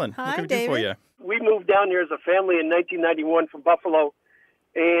 Thanks for calling. Hi, what can we David. do for you? We moved down here as a family in 1991 from Buffalo,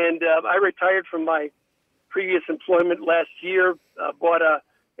 and I retired from my previous employment last year, bought a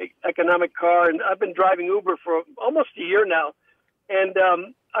economic car, and I've been driving Uber for almost a year now. And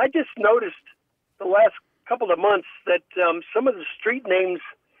I just noticed the last couple of months that some of the street names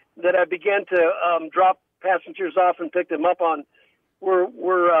that I began to drop passengers off and pick them up on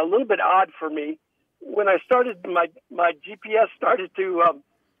were a little bit odd for me. When I started, my GPS started to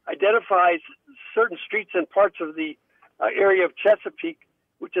identify certain streets and parts of the area of Chesapeake,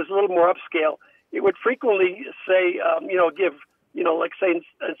 which is a little more upscale. It would frequently say, give, like say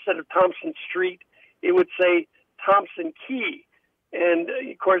instead of Thompson Street, it would say Thompson Key. And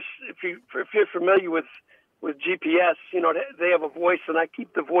of course, if you're familiar with GPS, they have a voice, and I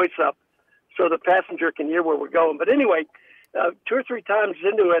keep the voice up so the passenger can hear where we're going. But anyway, 2 or 3 times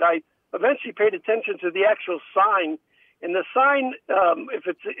into it, I eventually paid attention to the actual sign. And the sign, if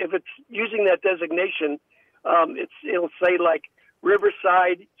it's using that designation, it'll say like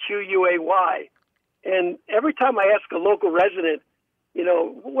Riverside QUAY. And every time I ask a local resident,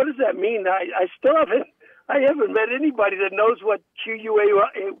 what does that mean? I still haven't met anybody that knows what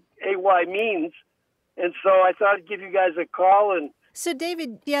QUAY means. And so I thought I'd give you guys a call. And so,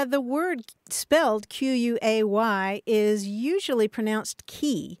 David, the word spelled QUAY is usually pronounced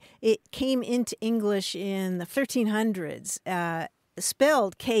key. It came into English in the 1300s,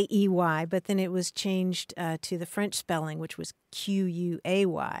 spelled KEY, but then it was changed to the French spelling, which was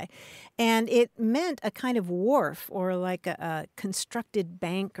QUAY. And it meant a kind of wharf or like a constructed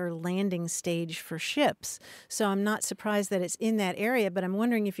bank or landing stage for ships. So I'm not surprised that it's in that area, but I'm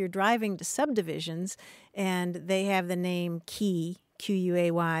wondering if you're driving to subdivisions and they have the name Key,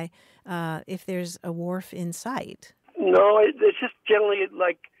 QUAY, if there's a wharf in sight. No, it's just generally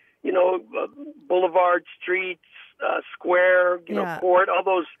like, boulevard, streets, square, court, all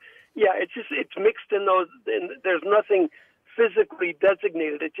those. Yeah, it's mixed in those. And there's nothing physically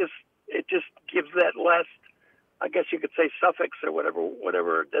designated. It just gives that last, I guess you could say, suffix or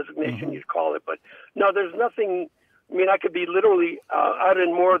whatever designation you'd call it. But no, there's nothing. I mean, I could be literally out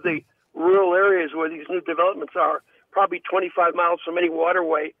in more of the rural areas where these new developments are, probably 25 miles from any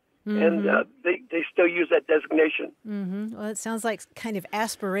waterway. Mm-hmm. And they still use that designation. Mm-hmm. Well, it sounds like kind of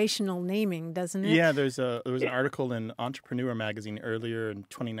aspirational naming, doesn't it? Yeah, there was an article in Entrepreneur magazine earlier in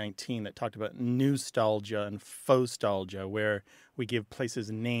 2019 that talked about newstalgia and fauxstalgia, where we give places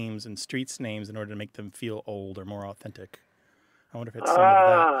names and streets names in order to make them feel old or more authentic. I wonder if it's some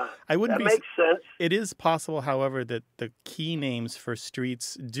of that. That makes sense. It is possible, however, that the key names for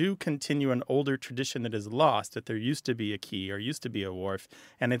streets do continue an older tradition that is lost, that there used to be a key or used to be a wharf,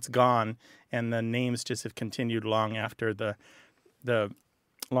 and it's gone, and the names just have continued long after the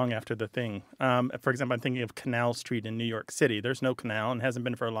thing. For example, I'm thinking of Canal Street in New York City. There's no canal and hasn't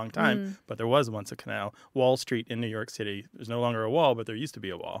been for a long time, but there was once a canal. Wall Street in New York City. There's no longer a wall, but there used to be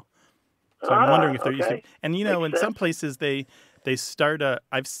a wall. So I'm wondering if there used to. And in some places they start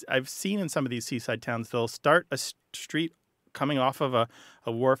I've seen in some of these seaside towns, they'll start a street coming off of a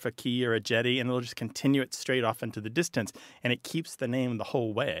wharf, a quay, or a jetty, and they'll just continue it straight off into the distance, and it keeps the name the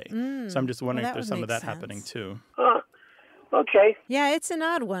whole way. So I'm just wondering if there's some of that happening too. Okay. Yeah, it's an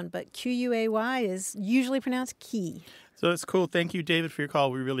odd one, but QUAY is usually pronounced key. So that's cool. Thank you, David, for your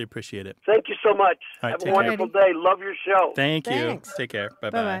call. We really appreciate it. Thank you so much. All right, have a wonderful day. Love your show. Thanks. you. Take care.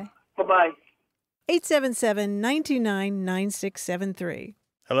 Bye-bye. Bye-bye. Bye-bye. 877-929-9673.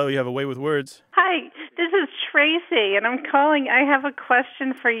 Hello, you have a way with words. Hi, this is Tracy, and I'm calling. I have a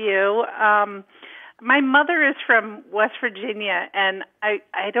question for you. My mother is from West Virginia, and I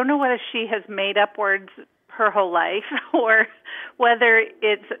don't know whether she has made up words her whole life or whether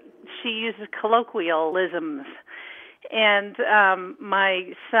she uses colloquialisms. And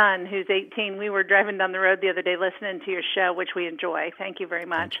my son, who's 18, we were driving down the road the other day listening to your show, which we enjoy. Thank you very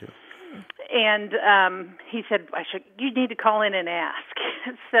much. Thank you. And he said, you need to call in and ask.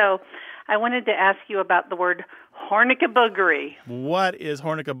 So I wanted to ask you about the word hornicaboogery. What is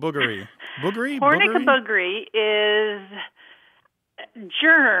hornicaboogery? Boogery? Hornicaboogery is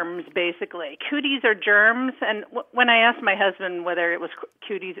germs, basically. Cooties are germs. And when I asked my husband whether it was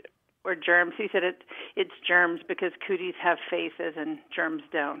cooties or germs, he said it's germs because cooties have faces and germs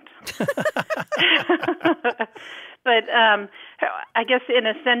don't. But I guess in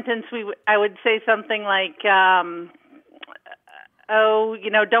a sentence, I would say something like, don't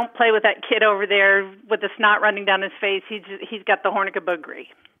play with that kid over there with the snot running down his face. He's got the hornicaboogery.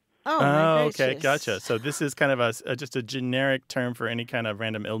 Oh, okay, gotcha. So this is kind of just a generic term for any kind of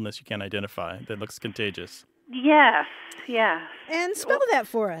random illness you can't identify that looks contagious. Yes. And spell that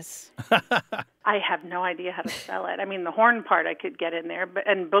for us. I have no idea how to spell it. I mean, the horn part I could get in there,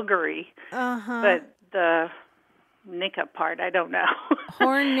 and boogery. Uh-huh. But the Nica part. I don't know.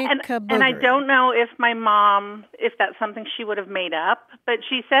 Hornica boogery. And I don't know if my mom, if that's something she would have made up, but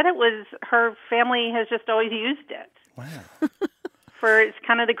she said it was her family has just always used it. Wow. For it's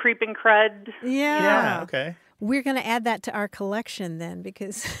kind of the creeping crud. Yeah. Okay. We're going to add that to our collection then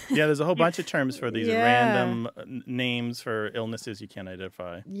because... Yeah, there's a whole bunch of terms for these random names for illnesses you can't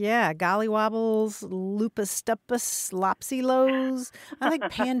identify. Yeah, collywobbles, lupus stupus, lopsilos. I like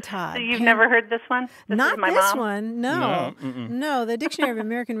pantod. So you've never heard this one? Not my this mom? one. No. The Dictionary of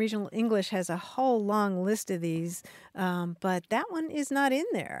American Regional English has a whole long list of these, but that one is not in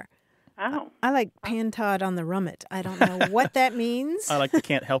there. Oh. I like pantod on the rummet. I don't know what that means. I like the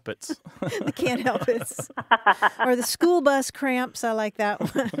can't help it. The can't help it. Or the school bus cramps. I like that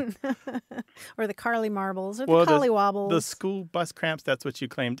one. Or the carlymarbles or the collywobbles. The school bus cramps, that's what you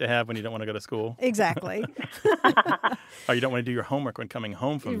claim to have when you don't want to go to school. Exactly. Or you don't want to do your homework when coming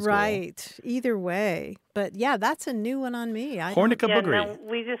home from school. Right. Either way. But yeah, that's a new one on me. Hornica boogery. No,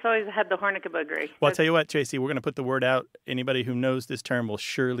 we just always had the hornica boogery. Well, I'll tell you what, Tracy, we're going to put the word out. Anybody who knows this term will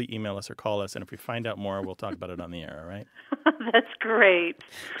surely email us or call us. And if we find out more, we'll talk about it on the air, all right? That's great.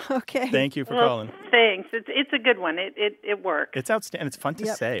 Okay. Thank you for calling. Thanks. It's a good one. It works. It's outstanding. It's fun to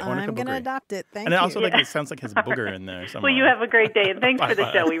say. Hornica I'm going to boogery. adopt it. Thank and you. And also, it sounds like his booger in there somewhere. Well, you have a great day, and thanks for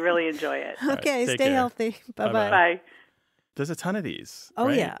the show. We really enjoy it. Okay, right, stay healthy. Bye-bye. Bye. There's a ton of these. Oh,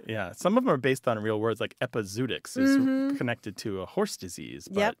 right? yeah. Yeah. Some of them are based on real words, like epizootics is connected to a horse disease.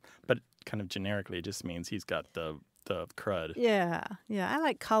 But kind of generically, it just means he's got the crud. Yeah. I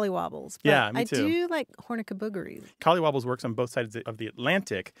like collywobbles. But Yeah, me too. I do like hornica boogeries. Collywobbles works on both sides of the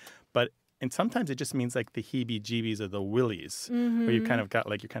Atlantic, and sometimes it just means like the heebie-jeebies or the willies, where you kind of got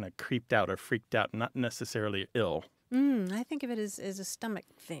like you're kind of creeped out or freaked out, not necessarily ill. I think of it as a stomach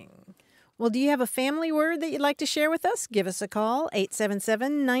thing. Well, do you have a family word that you'd like to share with us? Give us a call,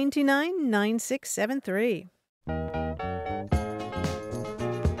 877-929-9673.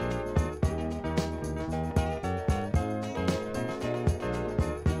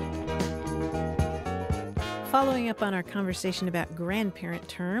 Following up on our conversation about grandparent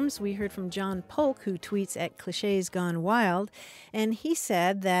terms, we heard from John Polk, who tweets at Clichés Gone Wild, and he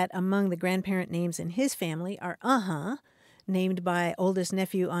said that among the grandparent names in his family are named by oldest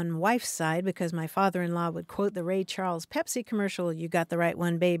nephew on wife's side because my father-in-law would quote the Ray Charles Pepsi commercial, "You got the right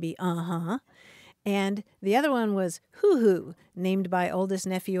one, baby, And the other one was hoo-hoo, named by oldest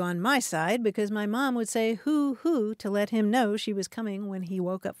nephew on my side because my mom would say hoo-hoo to let him know she was coming when he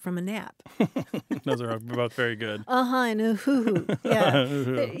woke up from a nap. Those are both very good. And a hoo-hoo.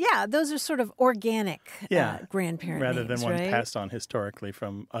 Yeah, those are sort of organic grandparent rather names, than one right? passed on historically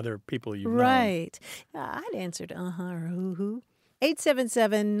from other people you've known. Right. I'd answered or hoo-hoo.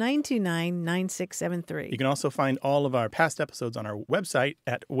 877-929-9673. You can also find all of our past episodes on our website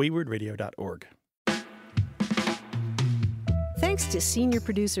at waywardradio.org. Thanks to senior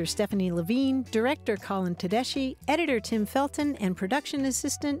producer Stephanie Levine, director Colin Tedeschi, editor Tim Felton, and production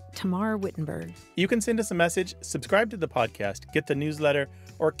assistant Tamar Wittenberg. You can send us a message, subscribe to the podcast, get the newsletter,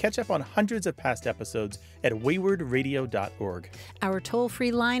 or catch up on hundreds of past episodes at waywardradio.org. Our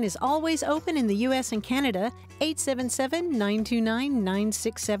toll-free line is always open in the U.S. and Canada,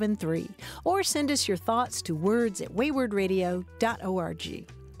 877-929-9673. Or send us your thoughts to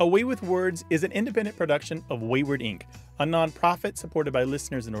words@waywardradio.org. A Way with Words is an independent production of Wayward Inc., a nonprofit supported by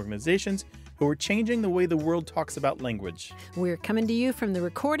listeners and organizations who are changing the way the world talks about language. We're coming to you from the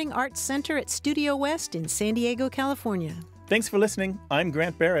Recording Arts Center at Studio West in San Diego, California. Thanks for listening. I'm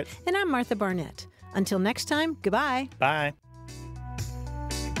Grant Barrett. And I'm Martha Barnett. Until next time, goodbye. Bye.